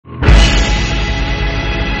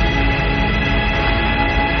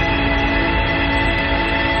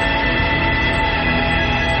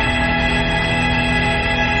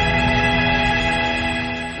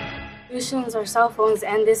our cell phones,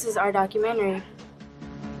 and this is our documentary.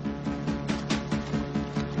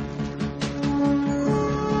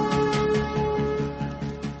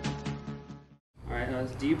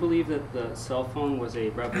 Do you believe that the cell phone was a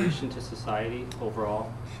revolution to society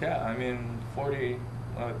overall? Yeah, I mean, 30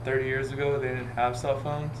 years ago, they didn't have cell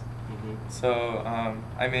phones. So,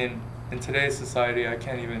 I mean, in today's society, I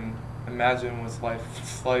can't even imagine what's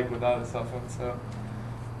life like without a cell phone.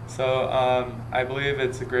 So I believe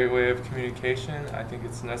it's a great way of communication. I think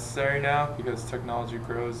it's necessary now because technology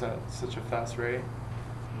grows at such a fast rate.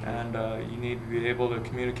 And you need to be able to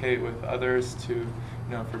communicate with others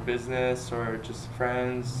for business or just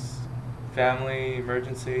friends, family,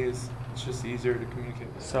 emergencies. It's just easier to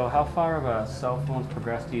communicate with. So how far have cell phones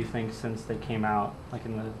progressed, do you think, since they came out, like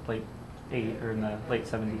in the late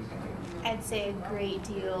 70s? I'd say a great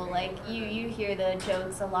deal. Like you hear the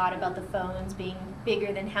jokes a lot about the phones being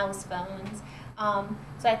bigger than house phones.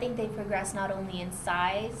 So I think they progressed not only in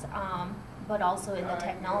size, but also in the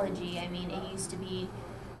technology. I mean, it used to be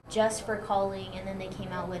just for calling, and then they came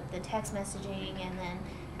out with the text messaging, and then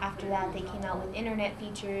after that they came out with internet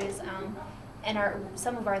features. And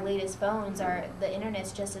some of our latest phones the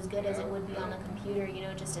internet's just as good as it would be on a computer,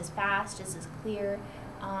 just as fast, just as clear.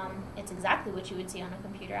 It's exactly what you would see on a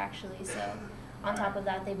computer, actually. So on top of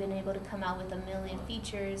that, they've been able to come out with a million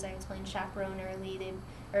features. I explained Chaperone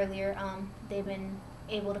earlier. They've been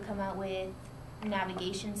able to come out with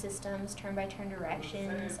navigation systems, turn-by-turn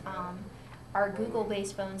directions. Our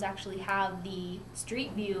Google-based phones actually have the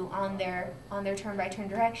street view on their turn-by-turn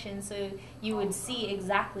directions, so you would see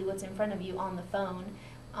exactly what's in front of you on the phone.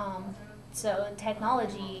 So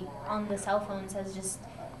technology on the cell phones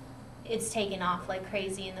it's taken off like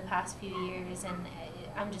crazy in the past few years, and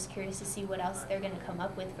I'm just curious to see what else they're going to come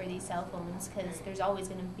up with for these cell phones, because there's always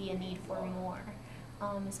going to be a need for more,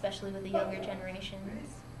 especially with the younger generations.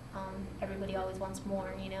 Everybody always wants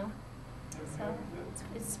more, So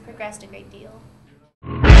it's progressed a great deal.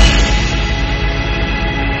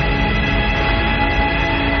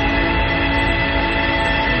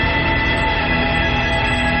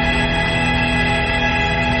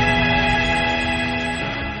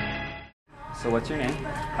 So what's your name?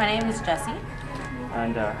 My name is Jessie.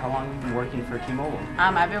 And how long have you been working for T-Mobile?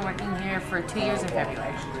 I've been working here for 2 years in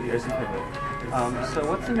February. 2 years in February. So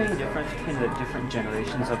what's the main difference between the different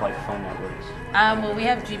generations of phone networks? Well, we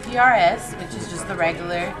have GPRS, which is just the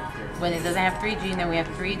regular, when it doesn't have 3G, and then we have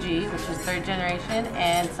 3G, which is third generation,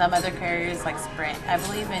 and some other carriers like Sprint, I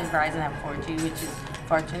believe, and Verizon have 4G, which is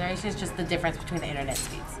fourth generation. It's just the difference between the internet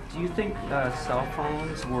speeds. Do you think cell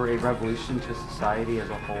phones were a revolution to society as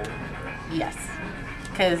a whole? Yes,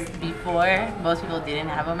 because before, most people didn't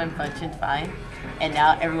have them and functioned fine, and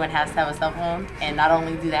now everyone has to have a cell phone, and not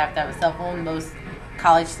only do they have to have a cell phone, most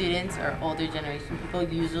college students or older generation people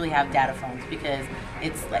usually have data phones because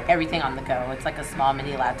it's like everything on the go. It's like a small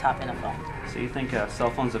mini laptop and a phone. So you think cell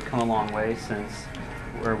phones have come a long way since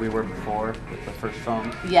where we were before with the first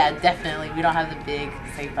phone? Yeah, definitely. We don't have the big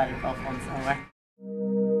safe body cell phones anymore.